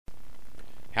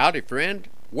Howdy, friend.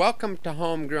 Welcome to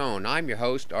Homegrown. I'm your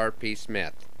host, R.P.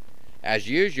 Smith. As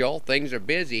usual, things are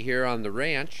busy here on the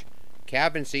ranch.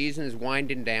 Cabin season is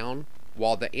winding down,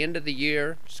 while the end of the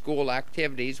year school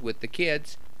activities with the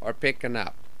kids are picking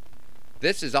up.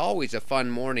 This is always a fun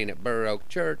morning at Burr Oak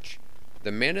Church.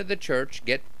 The men of the church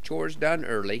get chores done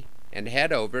early and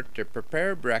head over to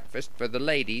prepare breakfast for the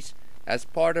ladies as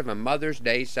part of a Mother's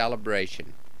Day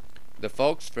celebration. The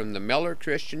folks from the Miller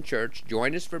Christian Church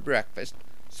join us for breakfast,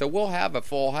 so we'll have a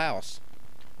full house.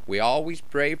 We always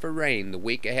pray for rain the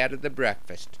week ahead of the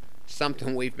breakfast,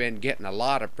 something we've been getting a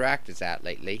lot of practice at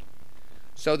lately,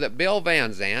 so that Bill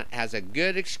Van Zant has a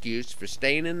good excuse for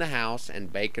staying in the house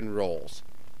and baking rolls.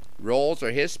 Rolls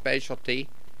are his specialty,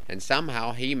 and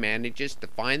somehow he manages to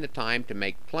find the time to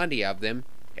make plenty of them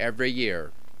every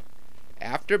year.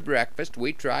 After breakfast,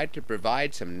 we try to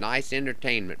provide some nice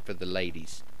entertainment for the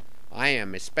ladies. I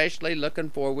am especially looking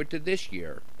forward to this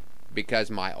year,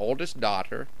 because my oldest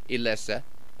daughter, Elissa,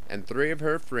 and 3 of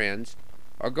her friends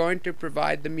are going to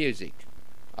provide the music,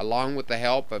 along with the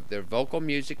help of their vocal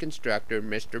music instructor,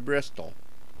 Mr. Bristol.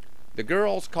 The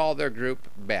girls call their group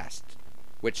BEST,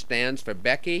 which stands for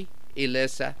Becky,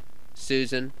 Elissa,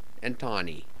 Susan, and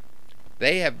Tawny.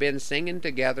 They have been singing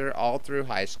together all through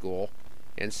high school,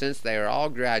 and since they are all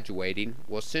graduating,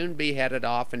 will soon be headed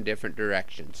off in different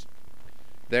directions.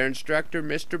 Their instructor,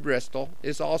 Mr. Bristol,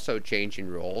 is also changing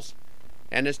roles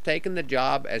and has taken the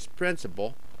job as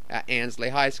principal at Ansley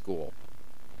High School.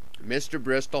 Mr.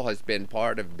 Bristol has been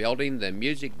part of building the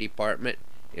music department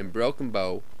in Broken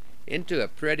Bow into a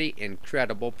pretty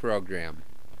incredible program.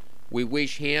 We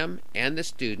wish him and the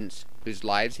students whose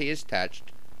lives he has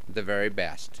touched the very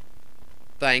best.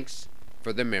 Thanks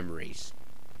for the memories.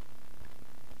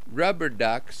 Rubber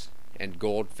ducks and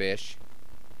goldfish,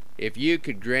 if you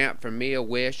could grant for me a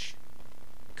wish,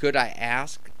 could I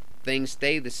ask things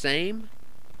stay the same,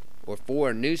 or for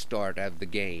a new start of the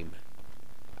game?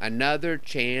 Another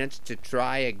chance to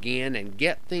try again and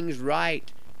get things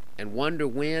right, and wonder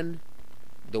when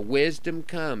the wisdom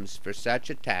comes for such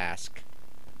a task.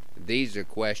 These are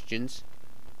questions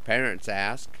parents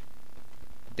ask.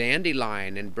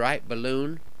 Dandelion and bright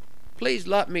balloon, please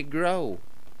let me grow,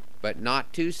 but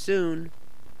not too soon.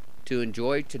 To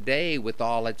enjoy today with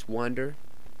all its wonder,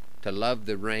 to love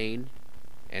the rain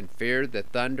and fear the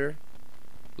thunder.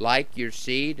 Like your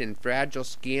seed and fragile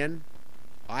skin,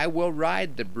 I will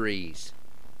ride the breeze.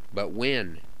 But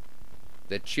when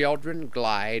the children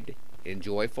glide in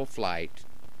joyful flight,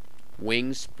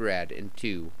 wings spread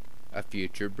into a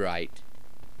future bright.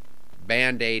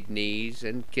 Band-aid knees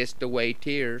and kissed away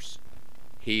tears,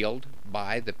 healed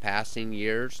by the passing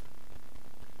years.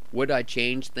 Would I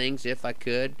change things if I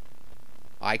could?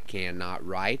 I cannot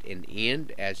write an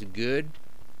end as good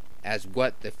as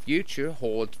what the future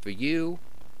holds for you,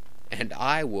 and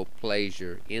I will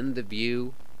pleasure in the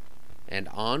view, and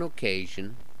on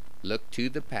occasion look to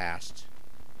the past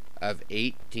of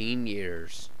 18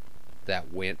 years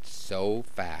that went so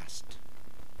fast.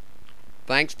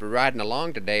 Thanks for riding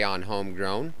along today on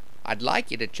Homegrown. I'd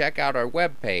like you to check out our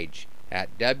webpage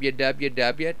at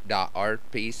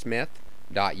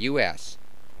www.rpsmith.us.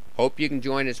 Hope you can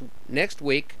join us next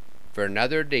week for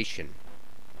another edition.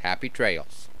 Happy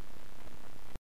trails.